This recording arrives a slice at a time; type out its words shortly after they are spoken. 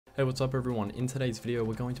Hey, what's up everyone? In today's video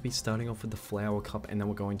we're going to be starting off with the flower cup, and then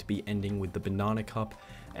we're going to be ending with the banana cup.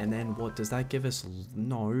 And then what does that give us?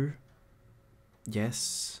 No.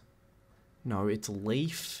 Yes. No, it's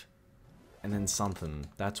leaf. And then something.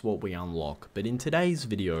 That's what we unlock. But in today's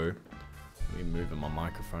video, let me move my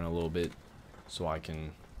microphone a little bit so I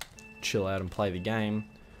can chill out and play the game.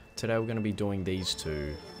 Today we're going to be doing these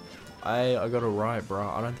two. I got it right, bro.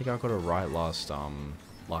 I don't think I got it right last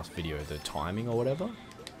video, the timing or whatever.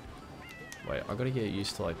 Wait, I gotta get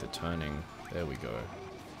used to like the turning. There we go.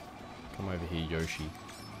 Come over here, Yoshi.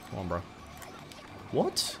 Come on, bro.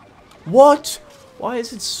 What? What? Why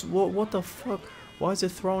is it? What the fuck? Why is it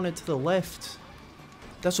throwing it to the left?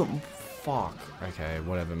 That's what. Fuck. Okay,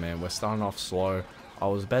 whatever, man. We're starting off slow. I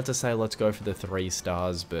was about to say let's go for the 3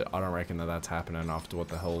 stars, but I don't reckon that that's happening after what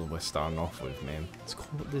the hell we're starting off with, man. Let's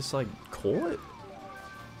call it this, like, call it.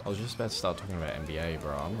 I was just about to start talking about NBA,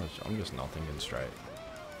 bro. I'm just not thinking straight.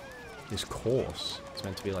 This course, it's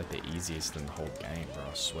meant to be like the easiest in the whole game, bro,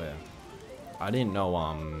 I swear. I didn't know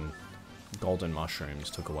golden mushrooms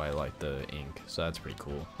took away like the ink, so that's pretty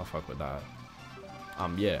cool. I'll fuck with that.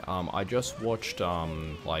 I just watched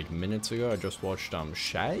like minutes ago, I just watched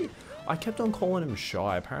Shay. I kept on calling him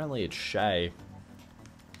Shy. Apparently it's Shay.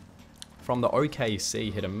 From the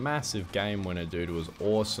OKC, hit a massive game winner, dude. It was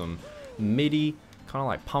awesome. Midi kind of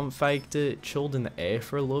like pump faked it, chilled in the air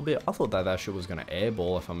for a little bit. I thought that shit was going to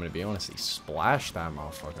airball, if I'm going to be honest. He splashed that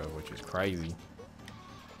motherfucker, which is crazy.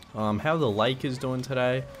 How the Lakers doing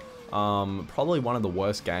today? Probably one of the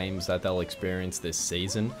worst games that they'll experience this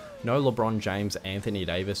season. No LeBron James, Anthony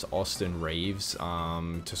Davis, Austin Reeves,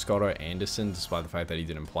 Toscotto Anderson, despite the fact that he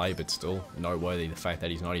didn't play, but still noteworthy the fact that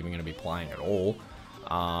he's not even going to be playing at all.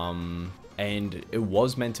 And it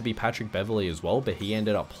was meant to be Patrick Beverley as well, but he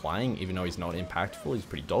ended up playing, even though he's not impactful. He's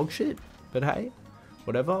pretty dog shit, but hey,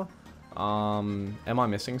 whatever. Am I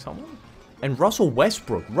missing someone? And Russell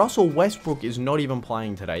Westbrook. Russell Westbrook is not even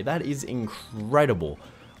playing today. That is incredible.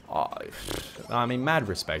 I mean, mad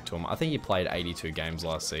respect to him. I think he played 82 games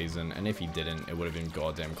last season, and if he didn't, it would have been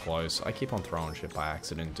goddamn close. I keep on throwing shit by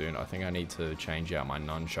accident, dude. I think I need to change out my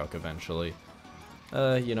nunchuck eventually.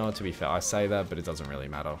 You know, to be fair, I say that, but it doesn't really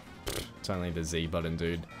matter. It's only the Z button,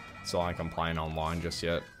 dude. It's not like I'm playing online just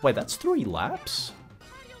yet. Wait, that's 3 laps?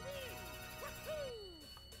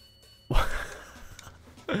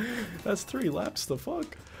 That's 3 laps, the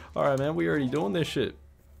fuck? Alright, man, we already doing this shit.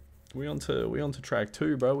 We on to track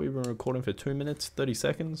 2, bro. We've been recording for 2 minutes, 30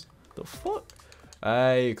 seconds. The fuck?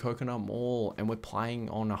 Hey, Coconut Mall. And we're playing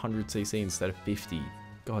on 100cc instead of 50.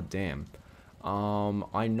 God damn.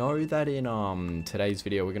 I know that in today's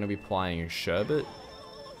video we're gonna be playing Sherbet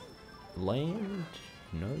Land?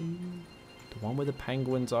 No, the one where the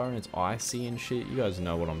penguins are and it's icy and shit. You guys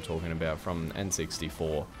know what I'm talking about from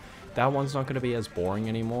N64. That one's not gonna be as boring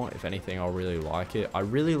anymore. If anything, I'll really like it. I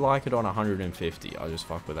really like it on 150. I just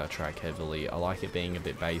fuck with that track heavily. I like it being a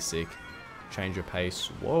bit basic. Change of pace.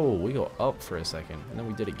 Whoa, we got up for a second and then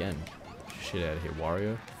we did again. Shit out of here,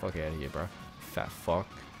 Wario. Fuck out of here, bro. Fat fuck.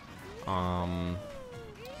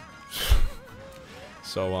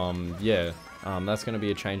 Yeah, that's gonna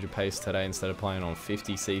be a change of pace today instead of playing on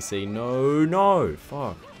 50cc. No,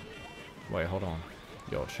 fuck. Wait, hold on.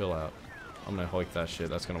 Yo, chill out. I'm gonna hoik that shit.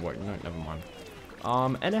 That's gonna work. No, never mind.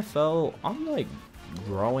 NFL, I'm like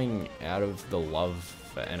growing out of the love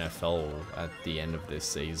for NFL at the end of this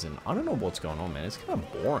season. I don't know what's going on, man. It's kind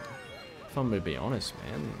of boring, if I'm gonna be honest,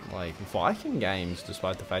 man. Like, Viking games,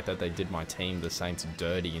 despite the fact that they did my team, the Saints,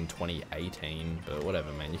 dirty in 2018, but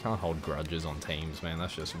whatever, man. You can't hold grudges on teams, man.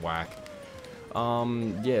 That's just whack.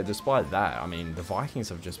 Yeah, despite that, I mean, the Vikings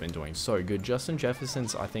have just been doing so good. Justin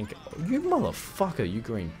Jefferson's, I think, you motherfucker, you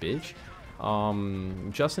green bitch.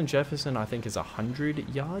 Justin Jefferson, I think, is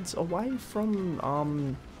 100 yards away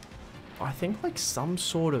from, I think, like, some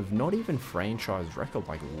sort of, not even franchise record,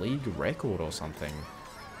 like, league record or something.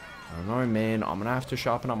 I don't know, man. I'm gonna have to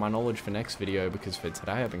sharpen up my knowledge for next video, because for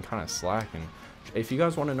today I've been kind of slacking. If you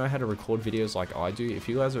guys want to know how to record videos like I do, if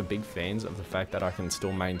you guys are big fans of the fact that I can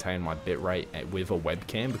still maintain my bitrate with a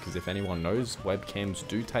webcam, because if anyone knows, webcams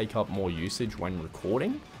do take up more usage when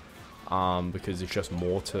recording, because it's just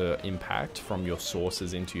more to impact from your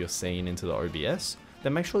sources into your scene into the OBS,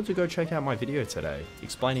 then make sure to go check out my video today,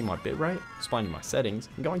 explaining my bitrate, explaining my settings,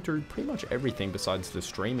 and going through pretty much everything besides the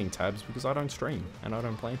streaming tabs, because I don't stream, and I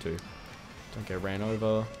don't plan to. Don't get ran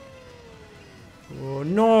over. Oh,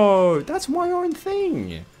 no! That's my own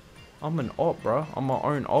thing! I'm an op, bro. I'm my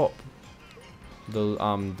own op.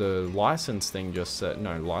 The license thing just said,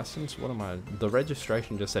 no, license? What am I? The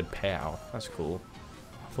registration just said POW. That's cool.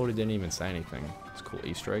 I thought it didn't even say anything. It's cool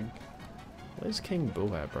Easter egg. Where's King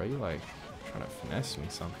Boo at, bro? You like trying to finesse me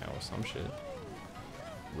somehow or some shit.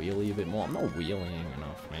 Wheelie a bit more. I'm not wheeling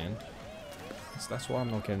enough, man. That's why I'm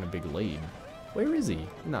not getting a big lead. Where is he?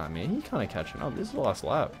 Nah, man, he kind of catching up. This is the last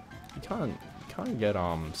lap. You can't get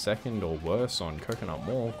second or worse on Coconut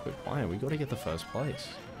Mall. Quit playing. We got to get the first place.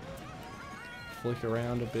 Flick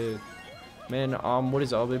around a bit. Man, what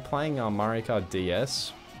is it? I've been playing Mario Kart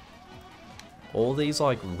DS. All these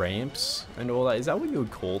like ramps and all that. Is that what you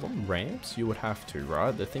would call them? Ramps? You would have to,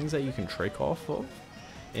 right? The things that you can trick off of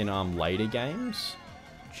in later games.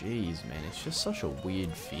 Jeez, man, it's just such a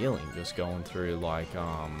weird feeling just going through like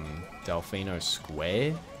Delfino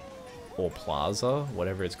Square or Plaza,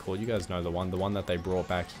 whatever it's called. You guys know the one that they brought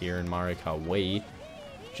back here in Mario Kart Wii.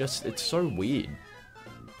 Just, it's so weird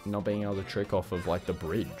not being able to trick off of like the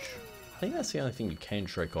bridge. I think that's the only thing you can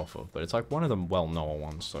trick off of, but it's like one of the well-known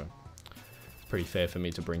ones, so it's pretty fair for me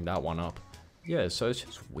to bring that one up. Yeah, so it's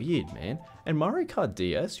just weird, man. And Mario Kart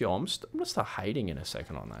DS, yo, I'm gonna start hating in a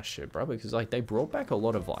second on that shit, bro, because like they brought back a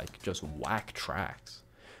lot of like just whack tracks.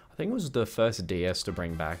 I think it was the first DS to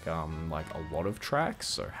bring back like a lot of tracks.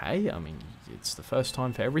 So hey, I mean, it's the first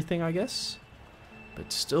time for everything, I guess.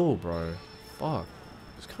 But still, bro, fuck,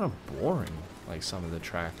 it's kind of boring. Like some of the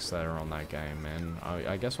tracks that are on that game, man.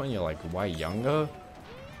 I guess when you're like way younger,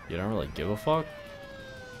 you don't really give a fuck.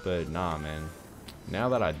 But nah, man. Now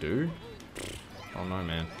that I do. Oh no,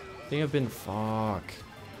 man. I think I've been fuck.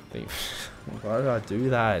 Why did I do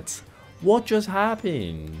that? What just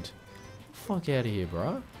happened? Fuck out of here,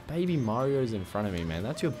 bro. Baby Mario's in front of me, man.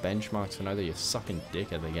 That's your benchmark to know that you're sucking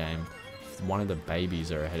dick at the game. One of the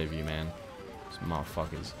babies are ahead of you, man. These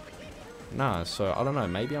motherfuckers. Nah, so I don't know.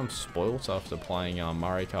 Maybe I'm spoiled after playing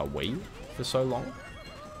Mario Kart Wii for so long.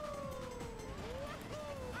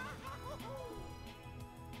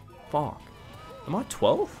 Fuck. Am I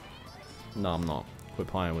 12th? No, I'm not. Quit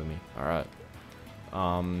playing with me. Alright.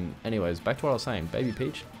 Anyways, back to what I was saying. Baby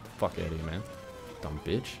Peach, fuck out of here, man. Dumb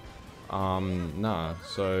bitch. Nah,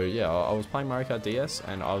 so yeah, I was playing Mario Kart DS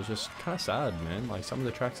and I was just kind of sad, man. Like, some of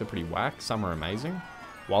the tracks are pretty whack, some are amazing.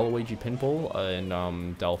 Waluigi Pinball and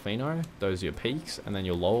Delfino, those are your peaks, and then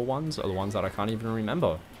your lower ones are the ones that I can't even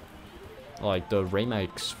remember. Like the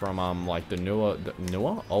remakes from like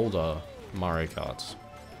the older Mario Karts.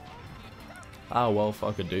 Ah, well,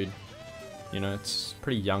 fuck it, dude. You know, it's a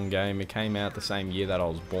pretty young game. It came out the same year that I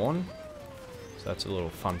was born. So that's a little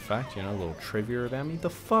fun fact, you know, a little trivia about me. The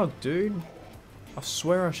fuck, dude? I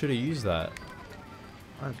swear I should have used that.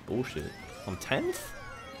 That's bullshit. I'm 10th?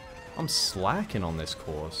 I'm slacking on this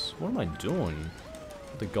course. What am I doing?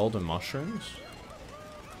 The golden mushrooms?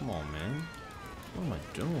 Come on, man. What am I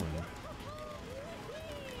doing?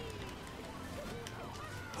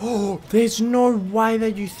 Oh, there's no way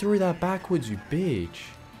that you threw that backwards, you bitch.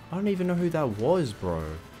 I don't even know who that was, bro.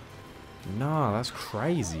 Nah, that's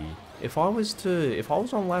crazy. If I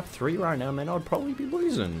was on lap 3 right now, man, I'd probably be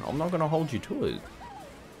losing. I'm not gonna hold you to it.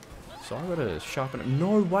 So I gotta sharpen it.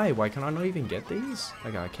 No way. Wait, can I not even get these?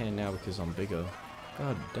 Okay, I can now because I'm bigger.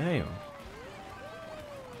 God damn.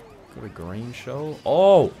 Got a green shell.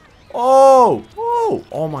 Oh! Oh! Oh!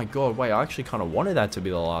 Oh my god. Wait, I actually kind of wanted that to be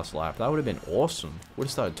the last lap. That would have been awesome. Would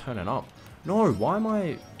have started turning up. No, why am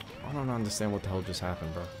I don't understand what the hell just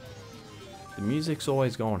happened, bro. The music's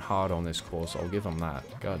always going hard on this course. I'll give them that.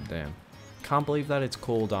 God damn. Can't believe that it's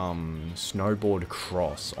called Snowboard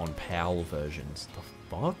Cross on PAL versions. The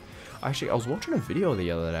fuck? Actually, I was watching a video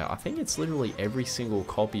the other day. I think it's literally every single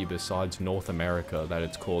copy besides North America that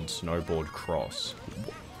it's called Snowboard Cross.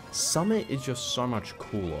 Summit is just so much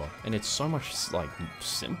cooler, and it's so much, like,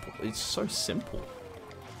 simple. It's so simple.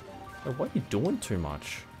 Like, what are you doing too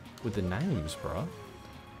much with the names, bro?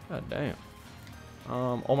 God damn.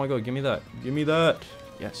 Oh my god, give me that. Give me that.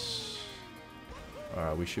 Yes.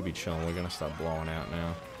 Alright, we should be chilling. We're gonna start blowing out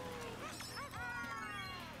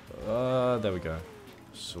now. There we go.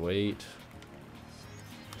 Sweet.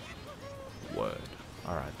 Word.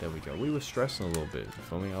 Alright, there we go. We were stressing a little bit. You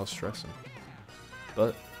feel me? I was stressing.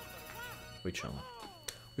 But we chilling.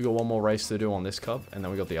 We got one more race to do on this cup, and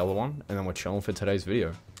then we got the other one, and then we're chilling for today's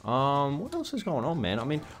video. What else is going on, man? I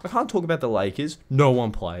mean, I can't talk about the Lakers. No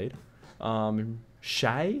one played.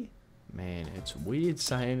 Shay? Man, it's weird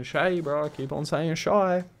saying Shay, bro. I keep on saying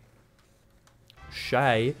Shy.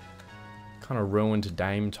 Shay kind of ruined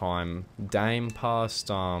Dame time. Dame passed,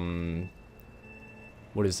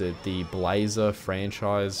 what is it? The Blazer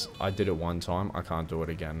franchise. I did it one time. I can't do it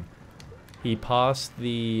again. He passed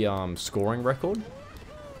the scoring record.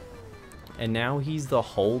 And now he's the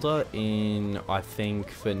holder in, I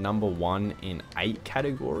think, for #1 in 8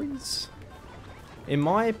 categories In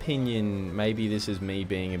my opinion, maybe this is me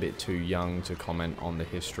being a bit too young to comment on the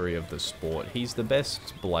history of the sport. He's the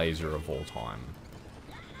best blazer of all time.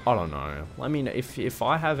 I don't know. I mean, if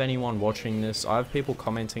I have anyone watching this, I have people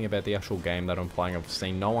commenting about the actual game that I'm playing. I've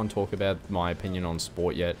seen no one talk about my opinion on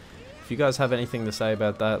sport yet. If you guys have anything to say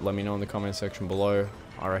about that, let me know in the comment section below.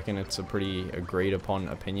 I reckon it's a pretty agreed upon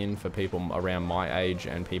opinion for people around my age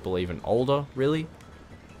and people even older, really.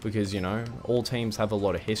 Because, you know, all teams have a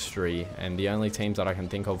lot of history, and the only teams that I can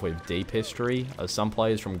think of with deep history are some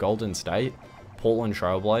players from Golden State, Portland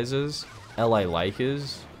Trailblazers, LA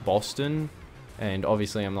Lakers, Boston, and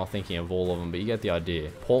obviously I'm not thinking of all of them, but you get the idea.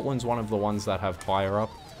 Portland's one of the ones that have higher up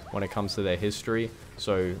when it comes to their history,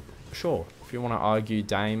 so sure, if you want to argue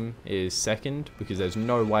Dame is second, because there's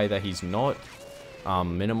no way that he's not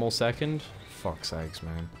minimal second, fuck's sakes,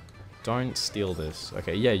 man. Don't steal this.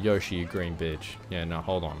 Okay, yeah, Yoshi, you green bitch. Yeah, no,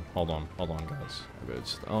 hold on, guys.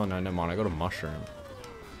 Oh, no, never mind, I got a mushroom.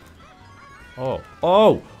 Oh,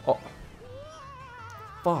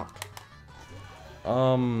 fuck.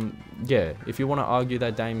 Yeah, if you want to argue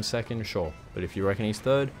that Dame's second, sure. But if you reckon he's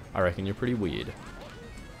third, I reckon you're pretty weird.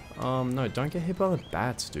 No, don't get hit by the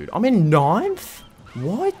bats, dude. I'm in 9th?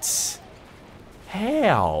 What?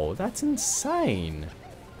 How? That's insane.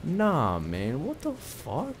 Nah, man, what the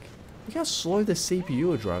fuck? Look how slow the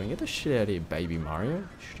CPU are driving. Get the shit out of here, baby Mario.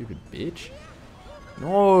 Stupid bitch.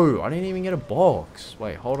 No, I didn't even get a box.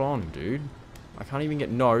 Wait, hold on, dude. I can't even get...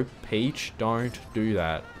 No, Peach, don't do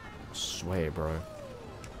that. I swear, bro.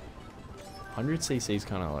 100cc's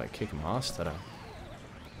kind of like kicking my ass today.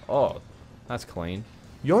 Oh, that's clean.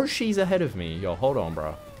 Yoshi's ahead of me. Yo, hold on,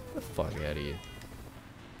 bro. Get the fuck out of here.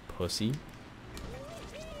 Pussy.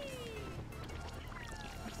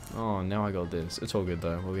 Oh, now I got this. It's all good,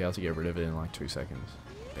 though. We'll be able to get rid of it in like 2 seconds.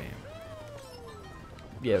 Bam.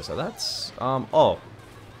 Yeah, so that's... Oh.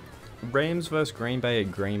 Rams versus Green Bay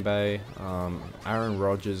at Green Bay. Aaron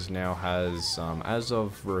Rodgers now has... as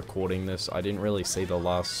of recording this, I didn't really see the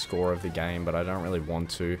last score of the game, but I don't really want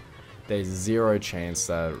to. There's 0 chance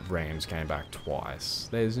that Rams came back twice.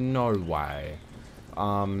 There's no way.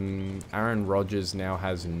 Aaron Rodgers now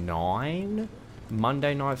has 9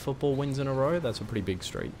 Monday Night Football wins in a row. That's a pretty big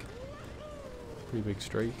streak. Pretty big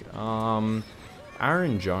streak. Aaron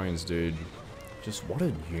Jones, dude. Just what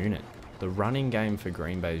a unit. The running game for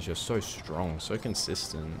Green Bay is just so strong, so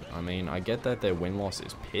consistent. I mean, I get that their win-loss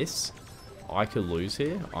is piss. I could lose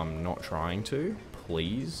here. I'm not trying to.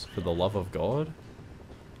 Please, for the love of God.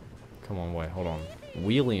 Come on, wait, hold on.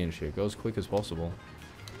 Wheelie and shit. Go as quick as possible.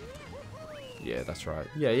 Yeah, that's right.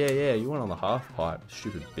 Yeah. You went on the half pipe,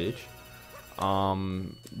 stupid bitch.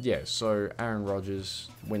 Yeah, so Aaron Rodgers,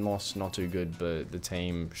 win-loss, not too good, but the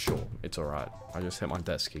team, sure, it's alright. I just hit my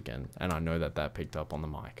desk again, and I know that that picked up on the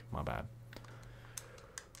mic. My bad.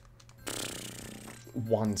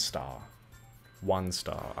 1 star. 1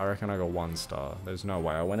 star. I reckon I got 1 star. There's no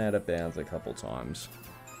way. I went out of bounds a couple times.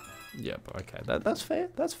 Yep, okay. That's fair.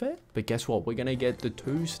 That's fair. But guess what? We're going to get the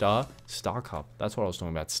 2-star Star Cup. That's what I was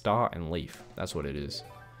talking about. Star and Leaf. That's what it is.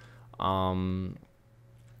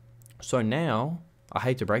 So now, I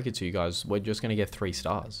hate to break it to you guys, we're just going to get 3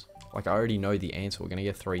 stars. Like, I already know the answer. We're going to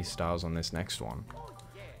get 3 stars on this next one.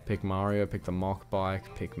 Pick Mario, pick the mock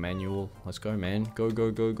bike, pick manual. Let's go, man. Go. Go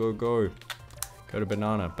to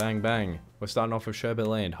banana. Bang, bang. We're starting off with Sherbet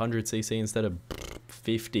Land. 100cc instead of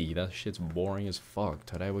 50. That shit's boring as fuck.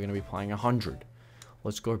 Today, we're going to be playing 100.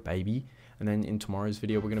 Let's go, baby. And then in tomorrow's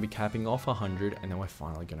video, we're going to be capping off 100. And then we're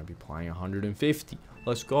finally going to be playing 150.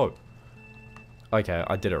 Let's go. Okay,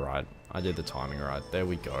 I did it right. I did the timing right. There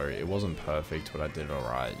we go. It wasn't perfect, but I did it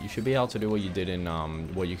alright. You should be able to do what you did in,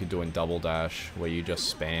 what you could do in Double Dash, where you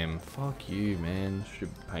just spam. Fuck you, man.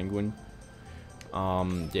 Stupid penguin.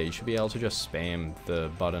 Yeah, you should be able to just spam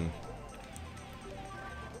the button.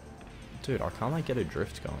 Dude, I can't, like, get a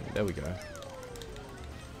drift going. There we go.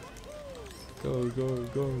 Go.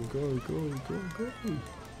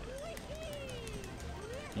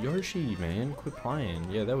 Yoshi, man. Quit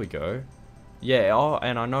playing. Yeah, there we go. Yeah, oh,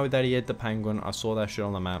 and I know that he hit the penguin. I saw that shit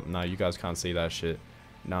on the map. No, you guys can't see that shit.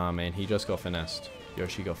 Nah, man, he just got finessed.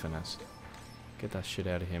 Yoshi got finessed. Get that shit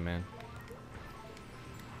out of here, man.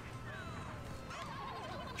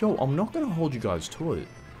 Yo, I'm not going to hold you guys to it.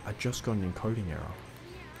 I just got an encoding error.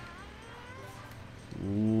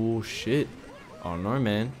 Ooh, shit. Oh, no,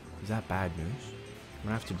 man. Is that bad news? I'm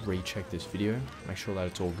going to have to recheck this video. Make sure that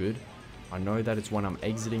it's all good. I know that it's when I'm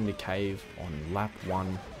exiting the cave on lap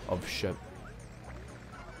 1 of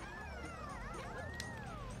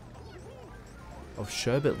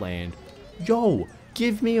Sherbet Land. Yo,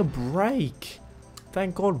 give me a break.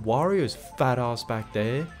 Thank God Wario's fat ass back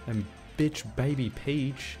there and bitch baby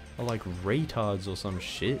Peach. are like retards or some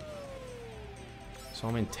shit. So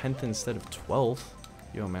I'm in 10th instead of 12th.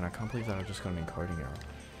 Yo, man, I can't believe that I just got an encoding error.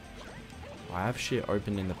 I have shit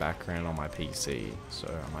open in the background on my PC, so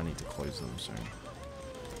I might need to close them soon.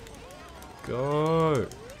 Go!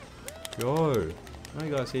 Go! Now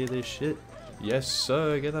you guys hear this shit? Yes,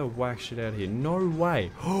 sir. Get that whack shit out of here. No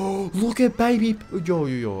way. Oh, look at baby.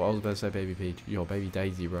 Yo. I was about to say baby Peach. Yo, baby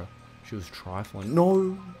Daisy, bro. She was trifling.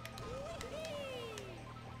 No.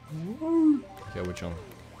 No. Okay, which one?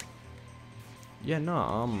 Yeah,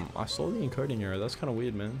 no. I saw the encoding error. That's kind of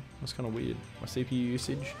weird, man. That's kind of weird. My CPU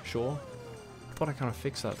usage, sure. I thought I kind of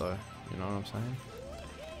fixed that though. You know what I'm saying?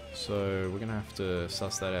 So we're gonna have to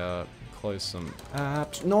suss that out. Close some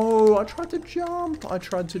apps. No, I tried to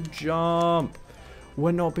jump.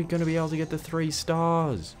 We're not gonna be able to get the 3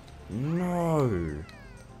 stars. No.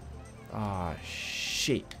 Ah,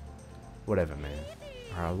 shit. Whatever, man.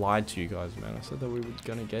 Alright, I lied to you guys, man. I said that we were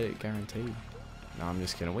gonna get it guaranteed. No, I'm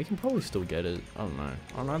just kidding. We can probably still get it. I don't know.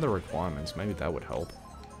 I don't know the requirements. Maybe that would help.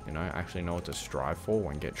 You know, actually know what to strive for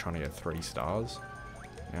when trying to get 3 stars.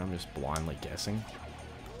 Now I'm just blindly guessing.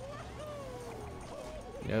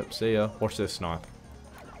 Yep, see ya. Watch this snipe.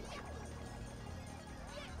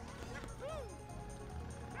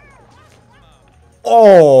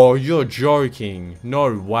 Oh, you're joking.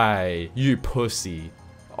 No way. You pussy.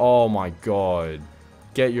 Oh my god.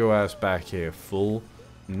 Get your ass back here, fool.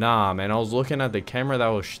 Nah, man. I was looking at the camera.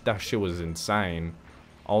 That shit was insane.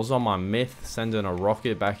 I was on my myth sending a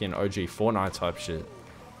rocket back in OG Fortnite type shit.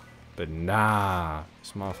 But nah.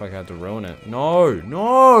 This motherfucker had to ruin it. No.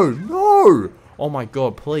 Oh my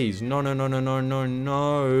god, please. No. I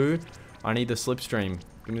need the slipstream.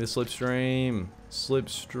 Give me the slipstream.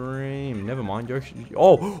 Slipstream. Never mind. Yo.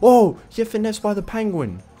 Oh, get finessed by the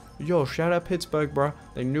penguin. Yo, shout out Pittsburgh, bruh.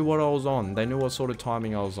 They knew what I was on. They knew what sort of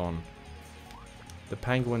timing I was on. The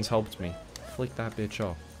penguins helped me. Flick that bitch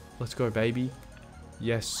off. Let's go, baby.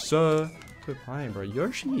 Yes, sir. Quit playing, bro.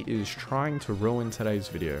 Yoshi is trying to ruin today's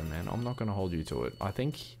video, man. I'm not gonna hold you to it. I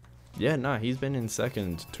think... Yeah, no, he's been in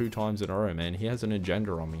second 2 times in a row, man. He has an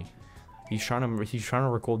agenda on me. He's trying to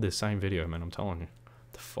record this same video, man. I'm telling you.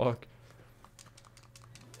 The fuck?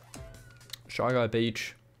 Shy Guy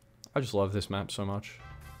Beach. I just love this map so much.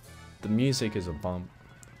 The music is a bump.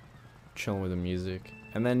 Chilling with the music.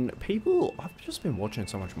 And then people... I've just been watching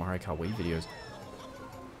so much Mario Kart Wii videos.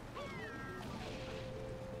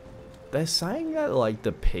 They're saying that, like,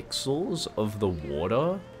 the pixels of the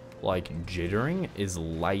water, like, jittering is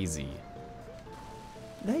lazy.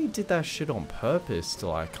 They did that shit on purpose to,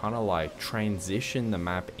 like, kind of, like, transition the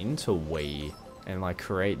map into Wii and, like,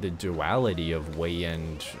 create the duality of Wii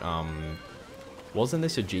and, wasn't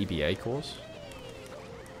this a GBA course?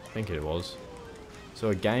 I think it was. So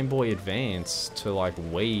a Game Boy Advance to, like,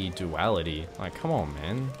 Wii duality. Like, come on,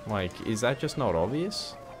 man. Like, is that just not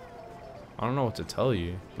obvious? I don't know what to tell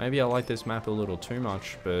you. Maybe I like this map a little too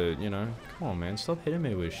much, but, you know, come on, man. Stop hitting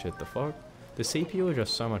me with shit, the fuck? The CPU is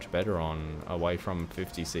just so much better on away from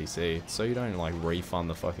 50cc, so you don't, like, refund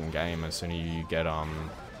the fucking game as soon as you get,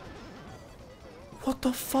 What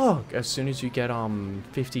the fuck? As soon as you get,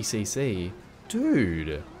 50cc?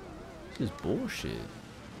 Dude. This is bullshit.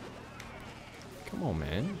 Come on,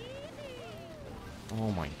 man. Oh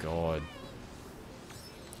my god.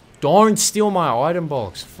 Don't steal my item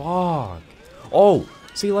box. Fuck. Oh,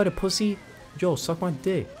 see you later, pussy. Yo, suck my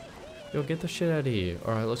dick. Yo, get the shit out of here.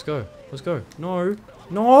 Alright, let's go. Let's go. No.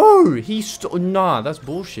 No! Nah, that's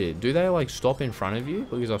bullshit. Do they, like, stop in front of you?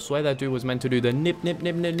 Because I swear that dude was meant to do the nip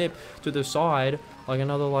to the side, like,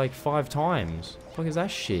 another, like, 5 times. Fuck is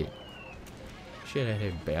that shit? Shit out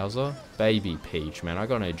here, Bowser. Baby Peach, man. I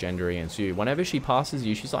got an agenda against you. Whenever she passes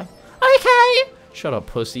you, she's like, okay! Shut up,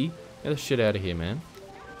 pussy. Get the shit out of here, man.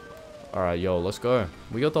 Alright, yo, let's go.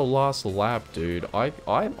 We got the last lap, dude.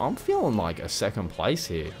 I'm feeling like a 2nd place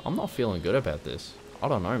here. I'm not feeling good about this. I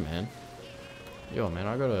don't know, man. Yo, man,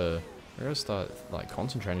 I gotta start, like,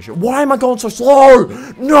 concentrating shit. Why am I going so slow?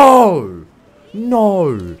 No!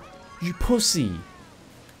 No! You pussy.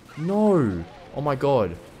 No. Oh my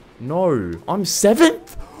god. No. I'm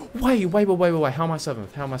 7th? Wait. How am I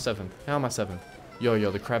 7th?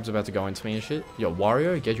 Yo, the crab's about to go into me and shit. Yo,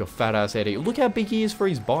 Wario, get your fat ass out of here. Look how big he is for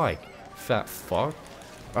his bike. Fat fuck.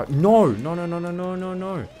 No. No,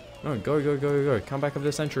 go. Come back of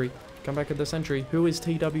the century. Who is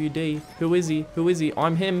TWD? Who is he?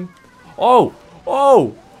 I'm him. Oh.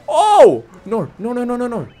 No.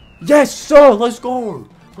 Yes, sir. Let's go.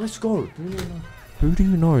 Who do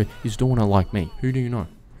you know is doing it like me? Who do you know?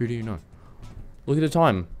 Look at the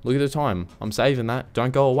time. I'm saving that.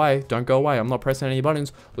 Don't go away. I'm not pressing any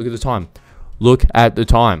buttons. Look at the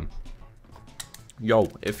time. Yo,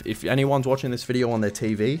 if anyone's watching this video on their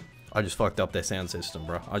TV, I just fucked up their sound system,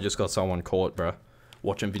 bro. I just got someone caught, bro,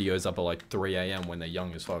 watching videos up at like 3 AM when they're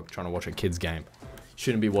young as fuck, trying to watch a kid's game.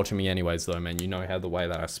 Shouldn't be watching me anyways, though, man. You know how the way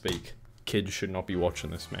that I speak. Kids should not be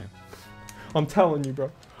watching this, man. I'm telling you,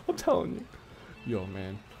 bro. I'm telling you. Yo,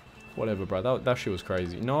 man. Whatever, bro. That shit was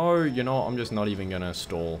crazy. No, you know, I'm just not even gonna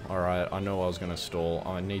stall. Alright, I know I was gonna stall.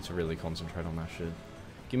 I need to really concentrate on that shit.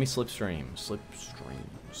 Give me slipstream. Slipstream.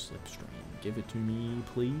 Slipstream. Give it to me,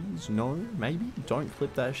 please. No? Maybe? Don't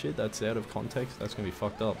clip that shit. That's out of context. That's gonna be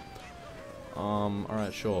fucked up.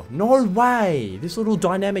 Alright, sure. No way! This little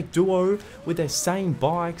dynamic duo with their same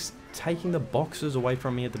bikes taking the boxes away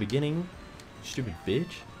from me at the beginning. Stupid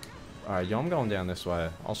bitch. Alright, yo, I'm going down this way.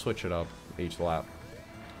 I'll switch it up each lap.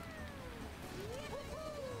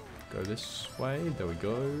 Go this way. There we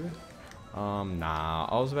go. Nah.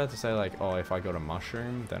 I was about to say, like, oh, if I got a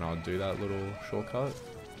mushroom, then I'll do that little shortcut.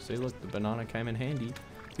 See, look, the banana came in handy.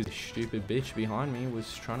 Because the stupid bitch behind me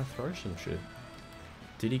was trying to throw some shit.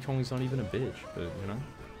 Diddy Kong's not even a bitch, but, you know.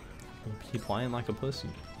 He playing like a pussy.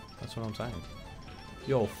 That's what I'm saying.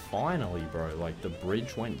 Yo, finally, bro. Like, the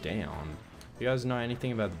bridge went down. You guys know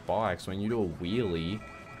anything about the bikes? When you do a wheelie,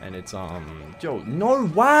 and it's, yo, no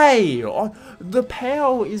way! Oh, the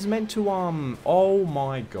power is meant to, oh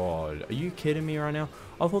my god. Are you kidding me right now?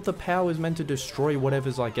 I thought the power is meant to destroy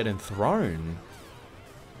whatever's, like, getting thrown.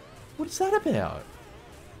 What is that about?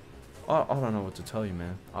 I don't know what to tell you,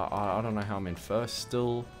 man. I don't know how I'm in first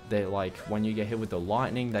still. They're like, when you get hit with the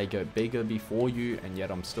lightning, they go bigger before you, and yet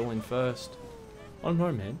I'm still in first. I don't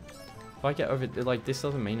know, man. If I get like, this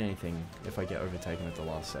doesn't mean anything if I get overtaken at the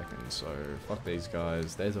last second, so fuck these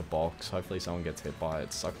guys. There's a box. Hopefully someone gets hit by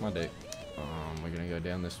it. Suck my dick. We're gonna go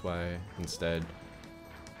down this way instead.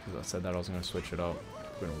 Because I said that I was gonna switch it up.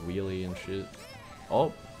 We're gonna wheelie and shit.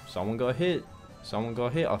 Oh, someone got hit. Someone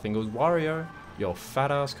got hit. I think it was Wario. Your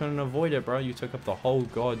fat ass couldn't avoid it, bro. You took up the whole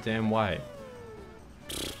goddamn way.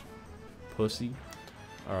 Pussy.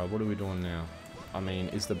 Alright, what are we doing now? I mean,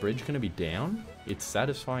 is the bridge gonna be down? It's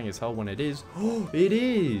satisfying as hell when it is. Oh, it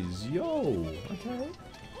is! Yo! Okay.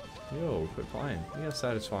 Yo, quit playing. Look how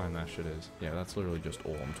satisfying that shit is. Yeah, that's literally just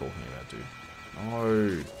all I'm talking about, dude.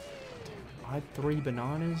 No. I had 3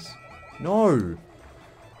 bananas? No!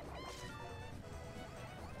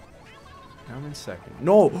 I'm in second.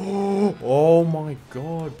 No! Oh my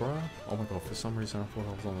god, bro. Oh my god, for some reason I thought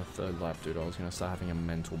I was on the 3rd lap, dude. I was gonna start having a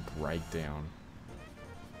mental breakdown.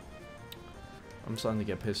 I'm starting to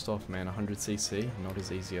get pissed off, man. 100cc, not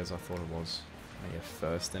as easy as I thought it was. I get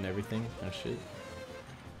first and everything and shit.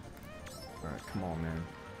 Alright, come on, man.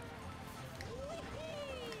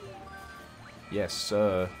 Yes,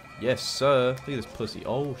 sir. Yes, sir. Look at this pussy.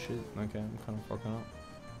 Oh, shit. Okay, I'm kind of fucking up.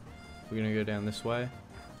 We're gonna go down this way.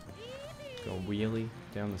 Go wheelie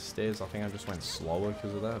down the stairs. I think I just went slower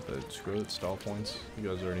because of that, but screw it, style points. You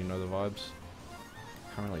guys already know the vibes.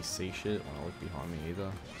 Can't really see shit when I look behind me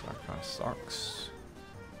either, so that kind of sucks.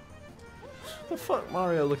 What the fuck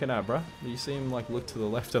Mario looking at, bruh? Do you see him like look to the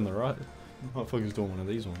left and the right? Motherfucker's doing one of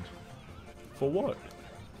these ones. For what?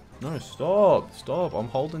 No, stop, stop. I'm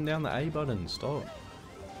holding down the A button, stop.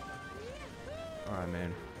 Alright,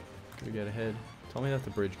 man. Gotta get ahead. Tell me that the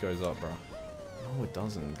bridge goes up, bruh. No, it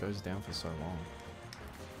doesn't. It goes down for so long.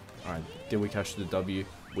 Alright, did we catch the W?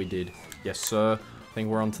 We did. Yes, sir. I think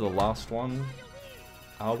we're on to the last one.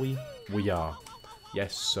 Are we? We are.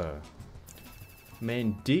 Yes, sir.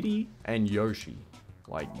 Man, Diddy and Yoshi,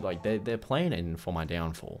 like they're planning for my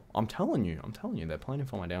downfall. I'm telling you, they're planning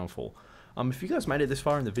for my downfall. If you guys made it this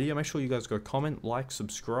far in the video, make sure you guys go comment, like,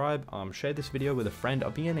 subscribe, share this video with a friend.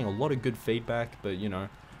 I've been getting a lot of good feedback, but you know,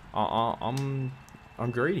 I'm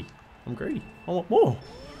greedy. I'm greedy. I want more.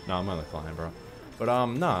 No, I'm only playing, bro.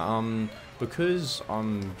 But because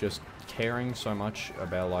I'm just caring so much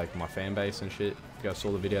about like my fan base and shit. You guys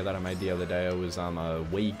saw the video that I made the other day. It was a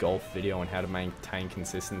Wii golf video on how to maintain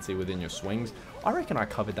consistency within your swings. I reckon I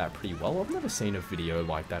covered that pretty well. I've never seen a video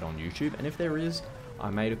like that on YouTube, and if there is,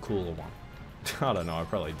 I made a cooler one. I don't know, I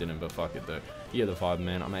probably didn't, but fuck it though. You get the vibe,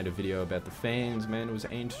 man. I made a video about the fans, man. It was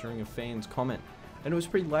answering a fan's comment. And it was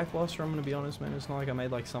pretty lackluster, I'm gonna be honest, man. It's not like I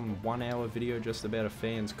made like some 1-hour video just about a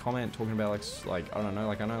fan's comment talking about like I don't know,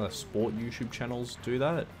 like I know the sport YouTube channels do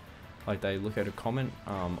that. Like they look at a comment,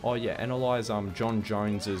 oh yeah, analyze John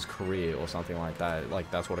Jones's career or something like that. Like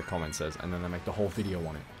that's what a comment says, and then they make the whole video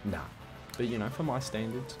on it. Nah. But you know, for my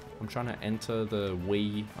standards, I'm trying to enter the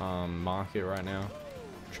Wii market right now.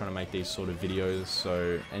 I'm trying to make these sort of videos,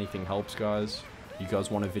 so anything helps, guys. You guys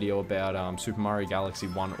want a video about Super Mario Galaxy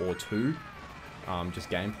 1 or 2? Just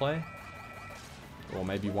gameplay? Or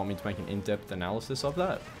maybe you want me to make an in-depth analysis of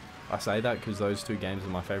that? I say that because those 2 games are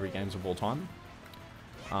my favorite games of all time.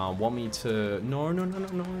 Want me to... No.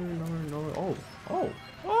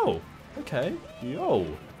 Oh. Okay. Yo.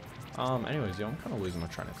 Anyways, I'm kind of losing my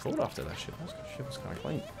train of thought after that shit. That shit was kind of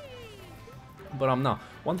clean. But, no.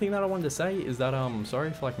 One thing that I wanted to say is that, sorry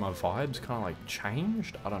if, like, my vibes kind of, like,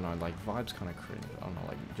 changed. I don't know, like, vibes kind of cringe. I don't know,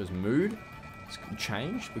 like, just mood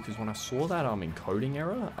changed. Because when I saw that, encoding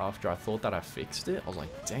error, after I thought that I fixed it, I was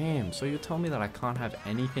like, damn, so you're telling me that I can't have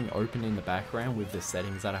anything open in the background with the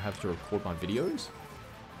settings that I have to record my videos?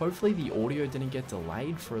 Hopefully the audio didn't get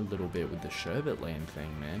delayed for a little bit with the Sherbet Land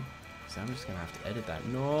thing, man. So I'm just going to have to edit that.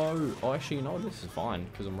 No. Oh, actually, you know what? This is fine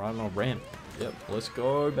because I'm riding on a ramp. Yep. Let's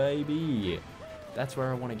go, baby. That's where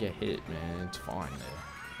I want to get hit, man. It's fine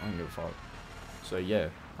there. I don't give a fuck. So, yeah.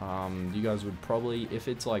 You guys would probably, if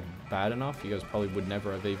it's, like, bad enough, you guys probably would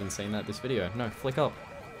never have even seen this video. No, flick up.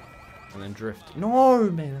 And then drift. No,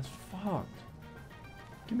 man. That's fucked.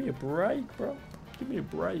 Give me a break, bro. Give me a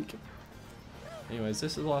break. Anyways,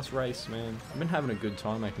 this is the last race, man. I've been having a good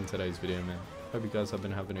time making today's video, man. Hope you guys have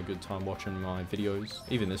been having a good time watching my videos.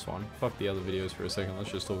 Even this one. Fuck the other videos for a second.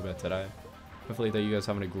 Let's just talk about today. Hopefully that you guys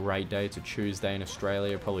having a great day. It's a Tuesday in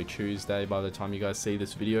Australia. Probably Tuesday by the time you guys see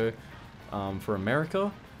this video. For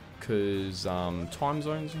America. Because time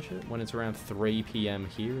zones and shit. When it's around 3 p.m.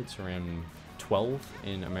 here, it's around 12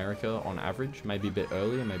 in America on average. Maybe a bit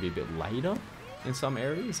earlier, maybe a bit later in some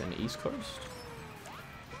areas and East Coast.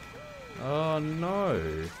 Oh no,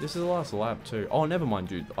 this is the last lap too. Oh, never mind,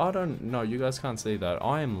 dude. I don't know. You guys can't see that.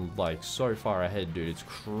 I am like so far ahead, dude. It's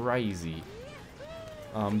crazy.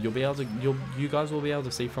 You'll be able to. You guys will be able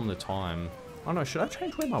to see from the time. Oh no, should I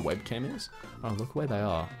change where my webcam is? Oh, look where they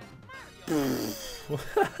are.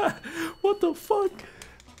 What the fuck?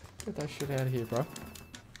 Get that shit out of here, bro.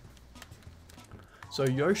 So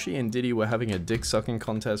Yoshi and Diddy were having a dick sucking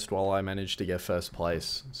contest while I managed to get first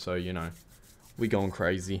place. So you know, we going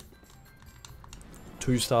crazy.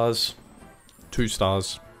 2 stars. 2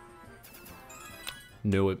 stars.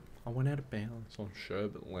 Knew it. I went out of bounds on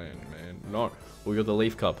Sherbet Land, man. No, we got the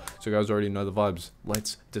Leaf Cup. So you guys already know the vibes.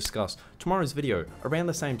 Let's discuss tomorrow's video around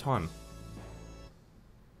the same time.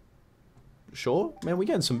 Sure? Man, we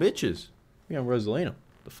getting some bitches. We getting Rosalina.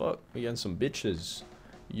 The fuck? We getting some bitches.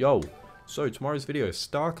 Yo. So tomorrow's video,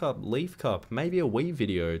 Star Cup, Leaf Cup, maybe a Wii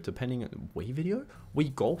video, depending on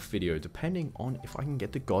Wii Golf video, depending on if I can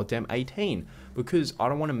get the goddamn 18, because I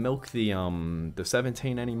don't want to milk the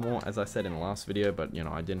 17 anymore, as I said in the last video, but you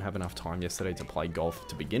know, I didn't have enough time yesterday to play golf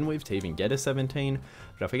to begin with, to even get a 17,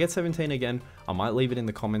 but if I get 17 again, I might leave it in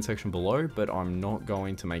the comment section below, but I'm not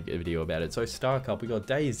going to make a video about it. So Star Cup, we got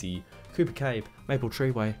Daisy, Cooper Cape, Maple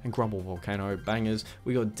Treeway, and Grumble Volcano, bangers.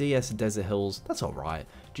 We got DS Desert Hills, that's alright.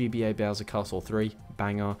 GBA Bowser Castle 3,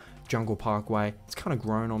 banger. Jungle Parkway, it's kind of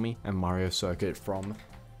grown on me. And Mario Circuit from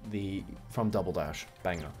Double Dash,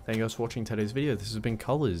 banger. Thank you guys for watching today's video. This has been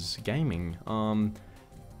Colors Gaming.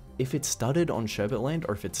 If it studded on Sherbet Land,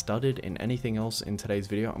 or if it studded in anything else in today's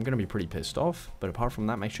video, I'm going to be pretty pissed off. But apart from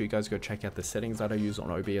that, make sure you guys go check out the settings that I use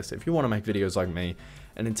on OBS if you want to make videos like me.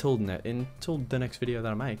 And until the next video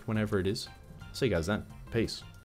that I make, whenever it is, see you guys then. Peace.